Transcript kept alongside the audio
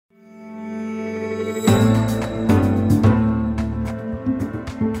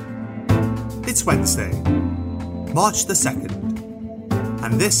It's Wednesday, March the 2nd,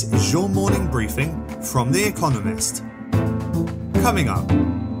 and this is your morning briefing from The Economist. Coming up,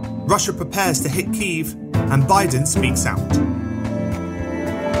 Russia prepares to hit Kyiv and Biden speaks out.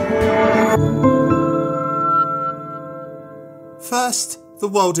 First, the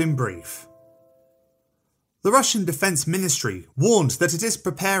world in brief. The Russian Defense Ministry warned that it is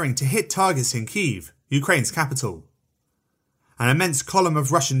preparing to hit targets in Kyiv, Ukraine's capital. An immense column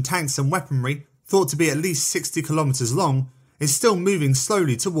of Russian tanks and weaponry, thought to be at least 60 kilometers long, is still moving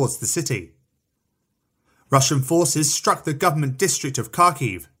slowly towards the city. Russian forces struck the government district of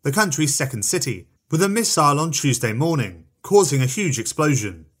Kharkiv, the country's second city, with a missile on Tuesday morning, causing a huge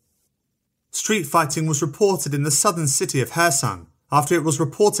explosion. Street fighting was reported in the southern city of Kherson after it was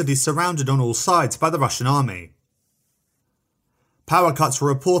reportedly surrounded on all sides by the Russian army. Power cuts were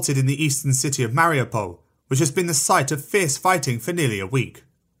reported in the eastern city of Mariupol, which has been the site of fierce fighting for nearly a week.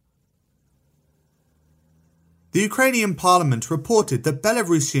 The Ukrainian parliament reported that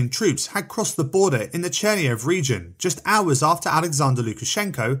Belarusian troops had crossed the border in the Chernihiv region just hours after Alexander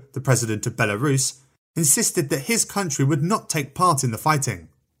Lukashenko, the president of Belarus, insisted that his country would not take part in the fighting.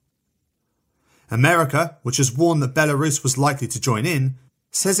 America, which has warned that Belarus was likely to join in,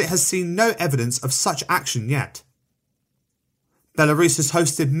 says it has seen no evidence of such action yet. Belarus has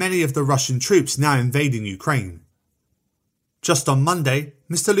hosted many of the Russian troops now invading Ukraine. Just on Monday,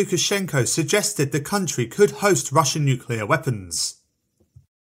 Mr. Lukashenko suggested the country could host Russian nuclear weapons.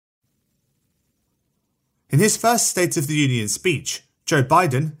 In his first State of the Union speech, Joe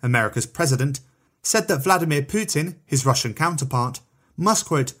Biden, America's president, said that Vladimir Putin, his Russian counterpart, must,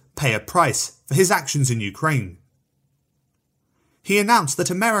 quote, pay a price for his actions in Ukraine. He announced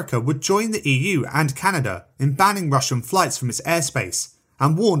that America would join the EU and Canada in banning Russian flights from its airspace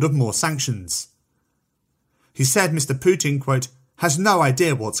and warned of more sanctions. He said Mr. Putin, quote, has no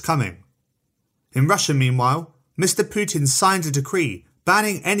idea what's coming. In Russia, meanwhile, Mr. Putin signed a decree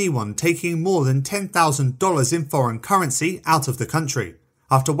banning anyone taking more than $10,000 in foreign currency out of the country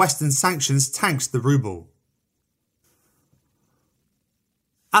after Western sanctions tanked the ruble.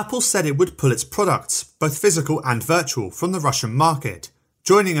 Apple said it would pull its products, both physical and virtual, from the Russian market,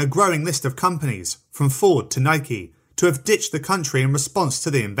 joining a growing list of companies, from Ford to Nike, to have ditched the country in response to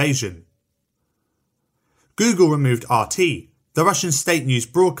the invasion. Google removed RT, the Russian state news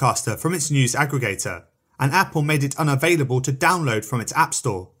broadcaster, from its news aggregator, and Apple made it unavailable to download from its App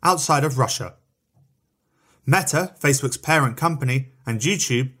Store outside of Russia. Meta, Facebook's parent company, and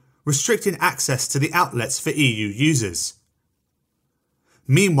YouTube restricting access to the outlets for EU users.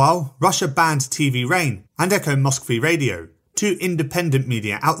 Meanwhile, Russia banned TV Rain and Echo Moskvy Radio, two independent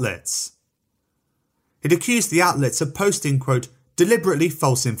media outlets. It accused the outlets of posting, quote, deliberately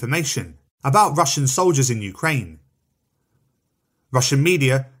false information about Russian soldiers in Ukraine. Russian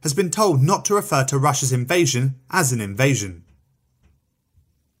media has been told not to refer to Russia's invasion as an invasion.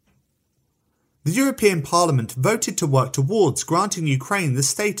 The European Parliament voted to work towards granting Ukraine the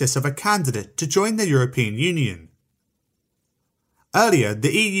status of a candidate to join the European Union. Earlier,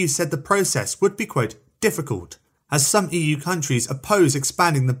 the EU said the process would be, quote, difficult, as some EU countries oppose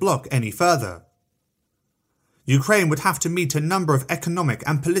expanding the bloc any further. Ukraine would have to meet a number of economic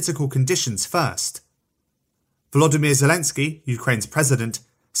and political conditions first. Volodymyr Zelensky, Ukraine's president,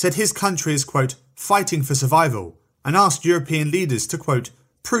 said his country is, quote, fighting for survival, and asked European leaders to, quote,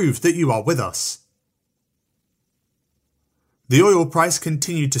 prove that you are with us. The oil price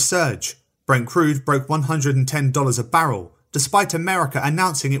continued to surge. Brent crude broke $110 a barrel, despite America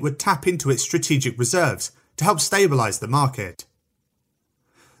announcing it would tap into its strategic reserves to help stabilise the market.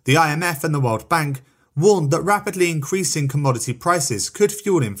 The IMF and the World Bank warned that rapidly increasing commodity prices could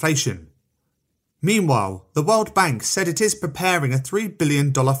fuel inflation. Meanwhile, the World Bank said it is preparing a $3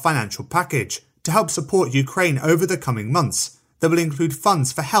 billion financial package to help support Ukraine over the coming months that will include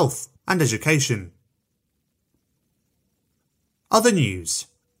funds for health and education. Other news.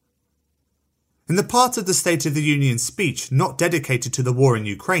 In the part of the State of the Union speech not dedicated to the war in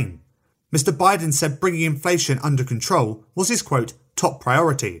Ukraine, Mr. Biden said bringing inflation under control was his, quote, top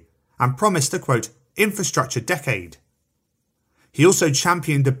priority, and promised a, quote, infrastructure decade. He also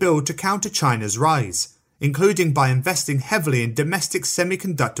championed a bill to counter China's rise, including by investing heavily in domestic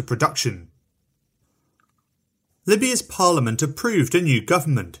semiconductor production. Libya's parliament approved a new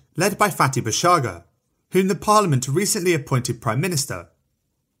government led by Fatih Bashagha, whom the parliament recently appointed prime minister.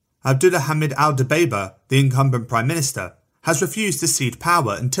 Abdullah Hamid al-Dabeiba, the incumbent prime minister, has refused to cede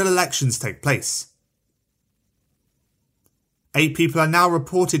power until elections take place. 8 people are now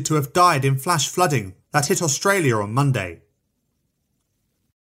reported to have died in flash flooding that hit Australia on Monday.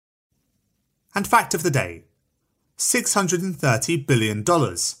 And fact of the day, $630 billion.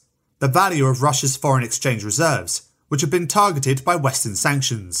 the value of Russia's foreign exchange reserves, which have been targeted by Western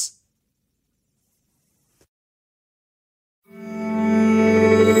sanctions.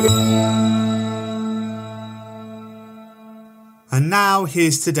 And now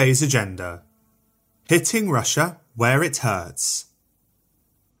here's today's agenda. Hitting Russia where it hurts.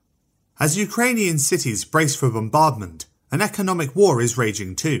 As Ukrainian cities brace for bombardment, an economic war is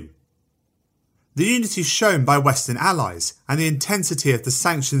raging too. The unity shown by Western allies and the intensity of the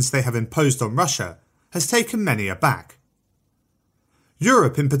sanctions they have imposed on Russia has taken many aback.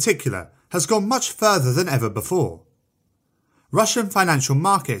 Europe in particular has gone much further than ever before. Russian financial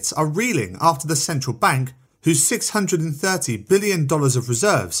markets are reeling after the central bank, whose $630 billion of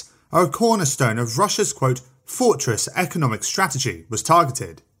reserves are a cornerstone of Russia's, quote, fortress economic strategy, was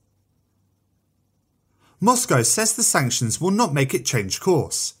targeted. Moscow says the sanctions will not make it change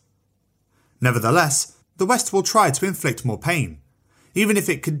course. Nevertheless, the West will try to inflict more pain, even if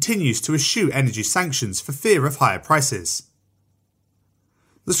it continues to eschew energy sanctions for fear of higher prices.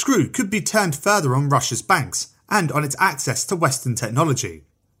 The screw could be turned further on Russia's banks and on its access to Western technology.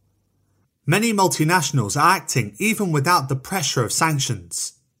 Many multinationals are acting even without the pressure of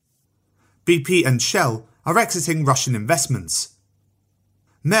sanctions. BP and Shell are exiting Russian investments.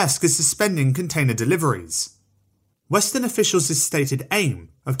 Maersk is suspending container deliveries. Western officials' stated aim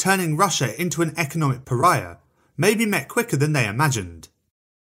of turning Russia into an economic pariah may be met quicker than they imagined.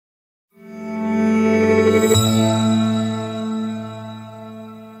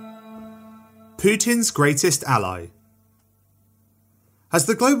 Putin's greatest ally. As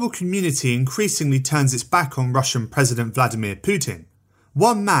the global community increasingly turns its back on Russian President Vladimir Putin,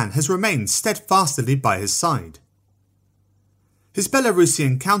 one man has remained steadfastly by his side. His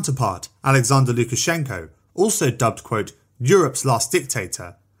Belarusian counterpart, Alexander Lukashenko, also dubbed, quote, Europe's last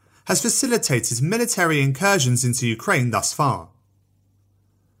dictator, has facilitated military incursions into Ukraine thus far.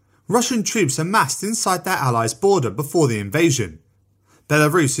 Russian troops amassed inside their allies' border before the invasion.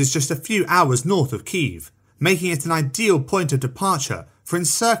 Belarus is just a few hours north of Kyiv, making it an ideal point of departure for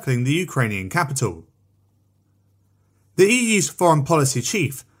encircling the Ukrainian capital. The EU's foreign policy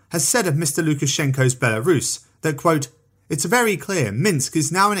chief has said of Mr. Lukashenko's Belarus that, quote, it's very clear Minsk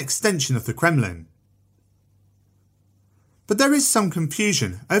is now an extension of the Kremlin. But there is some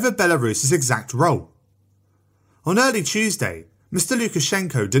confusion over Belarus's exact role. On early Tuesday, Mr.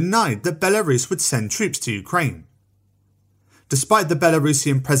 Lukashenko denied that Belarus would send troops to Ukraine. Despite the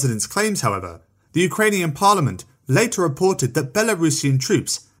Belarusian president's claims, however, the Ukrainian parliament later reported that Belarusian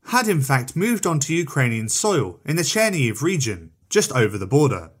troops had in fact moved onto Ukrainian soil in the Chernihiv region, just over the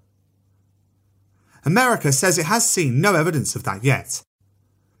border. America says it has seen no evidence of that yet.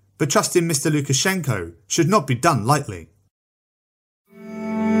 But trusting Mr. Lukashenko should not be done lightly.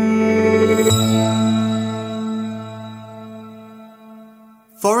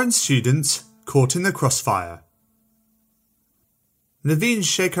 Foreign students caught in the crossfire. Naveen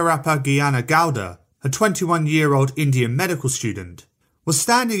Shekarappa Gyana Gowda, a 21-year-old Indian medical student, was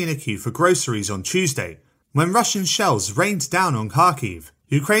standing in a queue for groceries on Tuesday when Russian shells rained down on Kharkiv,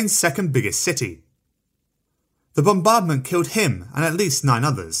 Ukraine's second biggest city. The bombardment killed him and at least 9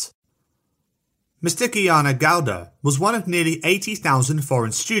 others. Mr. Gyana Gowda was one of nearly 80,000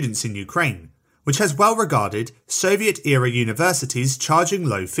 foreign students in Ukraine, which has well-regarded Soviet-era universities charging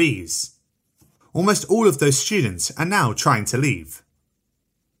low fees. Almost all of those students are now trying to leave.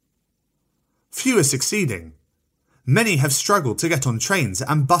 Few are succeeding. Many have struggled to get on trains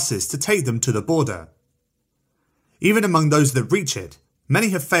and buses to take them to the border. Even among those that reach it, many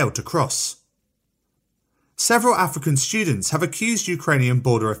have failed to cross. Several African students have accused Ukrainian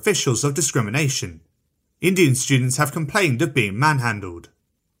border officials of discrimination. Indian students have complained of being manhandled.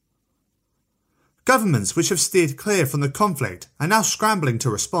 Governments which have steered clear from the conflict are now scrambling to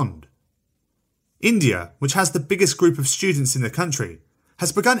respond. India, which has the biggest group of students in the country,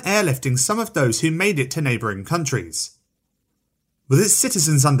 has begun airlifting some of those who made it to neighbouring countries. With its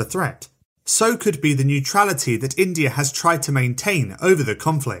citizens under threat, so could be the neutrality that India has tried to maintain over the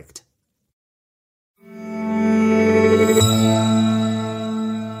conflict.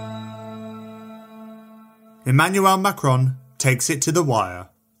 Emmanuel Macron takes it to the wire.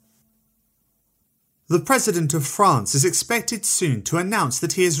 The President of France is expected soon to announce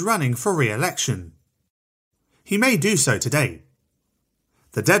that he is running for re-election. He may do so today.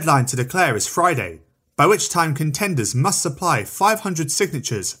 The deadline to declare is Friday, by which time contenders must supply 500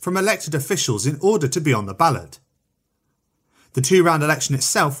 signatures from elected officials in order to be on the ballot. The 2-round election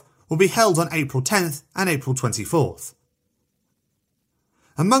itself will be held on April 10th and April 24th.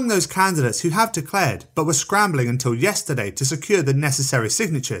 Among those candidates who have declared but were scrambling until yesterday to secure the necessary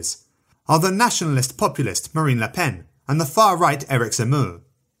signatures are the nationalist populist Marine Le Pen and the far-right Eric Zemmour.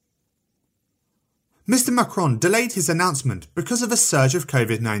 Mr. Macron delayed his announcement because of a surge of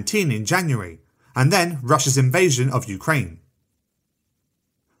COVID-19 in January, and then Russia's invasion of Ukraine.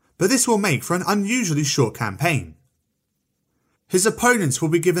 But this will make for an unusually short campaign. His opponents will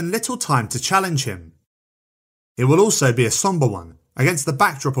be given little time to challenge him. It will also be a sombre one, against the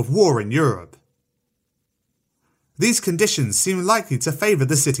backdrop of war in Europe. These conditions seem likely to favour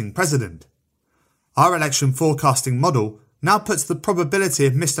the sitting president. Our election forecasting model now puts the probability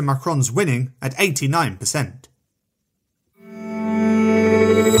of Mr. Macron's winning at 89%.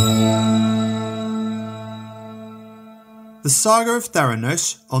 The saga of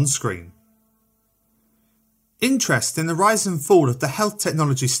Theranos on screen. Interest in the rise and fall of the health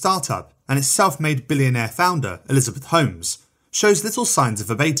technology startup and its self-made billionaire founder, Elizabeth Holmes, shows little signs of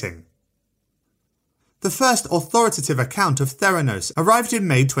abating. The first authoritative account of Theranos arrived in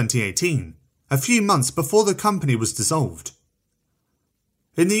May 2018, a few months before the company was dissolved.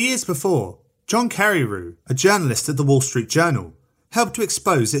 In the years before, John Carreyrou, a journalist at the Wall Street Journal, helped to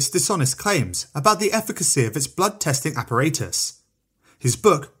expose its dishonest claims about the efficacy of its blood testing apparatus. His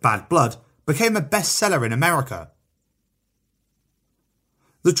book, Bad Blood, became a bestseller in America.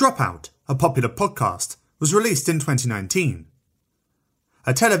 The Dropout, a popular podcast, was released in 2019.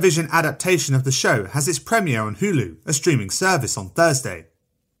 A television adaptation of the show has its premiere on Hulu, a streaming service, on Thursday.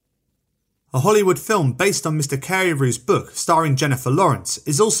 A Hollywood film based on Mr. Carreyrou's book starring Jennifer Lawrence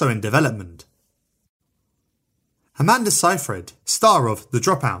is also in development. Amanda Seyfried, star of The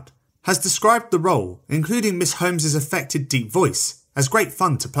Dropout, has described the role, including Miss Holmes' affected deep voice, as great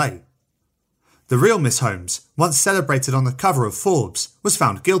fun to play. The real Miss Holmes, once celebrated on the cover of Forbes, was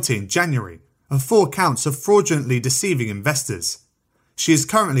found guilty in January of 4 counts of fraudulently deceiving investors. She is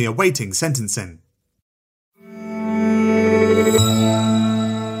currently awaiting sentencing.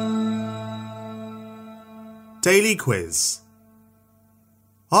 Daily Quiz.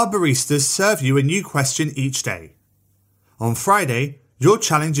 Our baristas serve you a new question each day. On Friday, your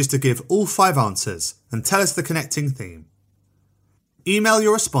challenge is to give all 5 answers and tell us the connecting theme. Email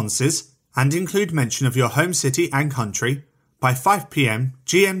your responses and include mention of your home city and country by 5 p.m.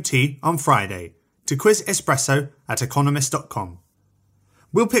 GMT on Friday to quizespresso@economist.com.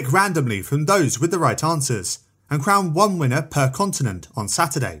 We'll pick randomly from those with the right answers and crown 1 winner per continent on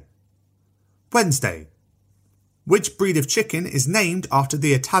Saturday. Wednesday. Which breed of chicken is named after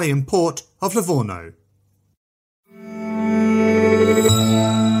the Italian port of Livorno?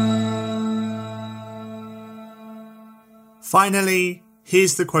 Finally,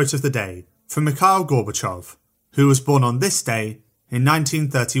 here's the quote of the day from Mikhail Gorbachev, who was born on this day in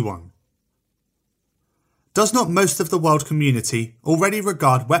 1931. Does not most of the world community already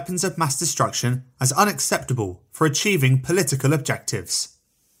regard weapons of mass destruction as unacceptable for achieving political objectives?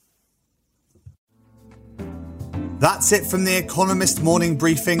 That's it from the Economist morning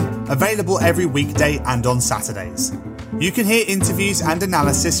briefing, available every weekday and on Saturdays. You can hear interviews and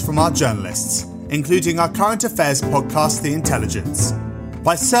analysis from our journalists, including our current affairs podcast, The Intelligence,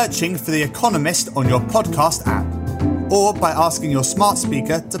 by searching for The Economist on your podcast app, or by asking your smart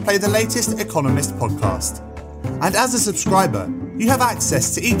speaker to play the latest Economist podcast. And as a subscriber, you have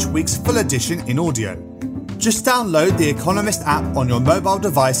access to each week's full edition in audio. Just download the Economist app on your mobile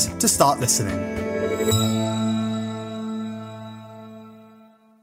device to start listening.